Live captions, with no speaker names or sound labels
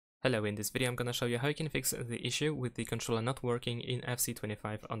Hello, in this video I'm gonna show you how you can fix the issue with the controller not working in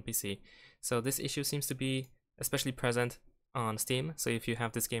FC25 on PC. So this issue seems to be especially present on Steam, so if you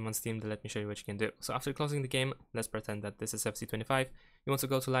have this game on Steam, then let me show you what you can do. So after closing the game, let's pretend that this is FC25, you want to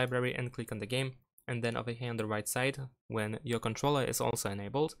go to library and click on the game, and then over here on the right side, when your controller is also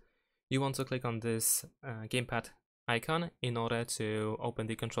enabled, you want to click on this gamepad icon in order to open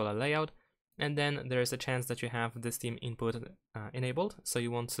the controller layout. And then there is a chance that you have the Steam input enabled, so you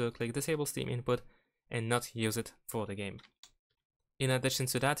want to click disable Steam input and not use it for the game. In addition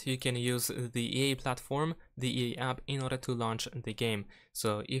to that, you can use the EA platform, the EA app, in order to launch the game.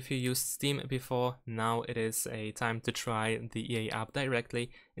 So if you used Steam before, now it is a time to try the EA app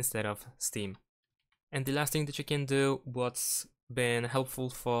directly instead of Steam. And the last thing that you can do, what's been helpful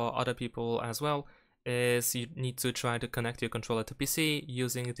for other people as well, is you need to try to connect your controller to PC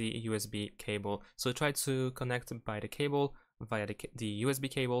using the USB cable. So try to connect by the cable via the USB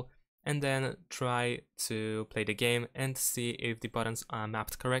cable, and then try to play the game and see if the buttons are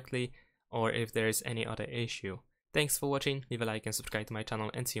mapped correctly or if there is any other issue. Thanks for watching, leave a like and subscribe to my channel,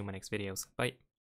 and see you in my next videos. Bye!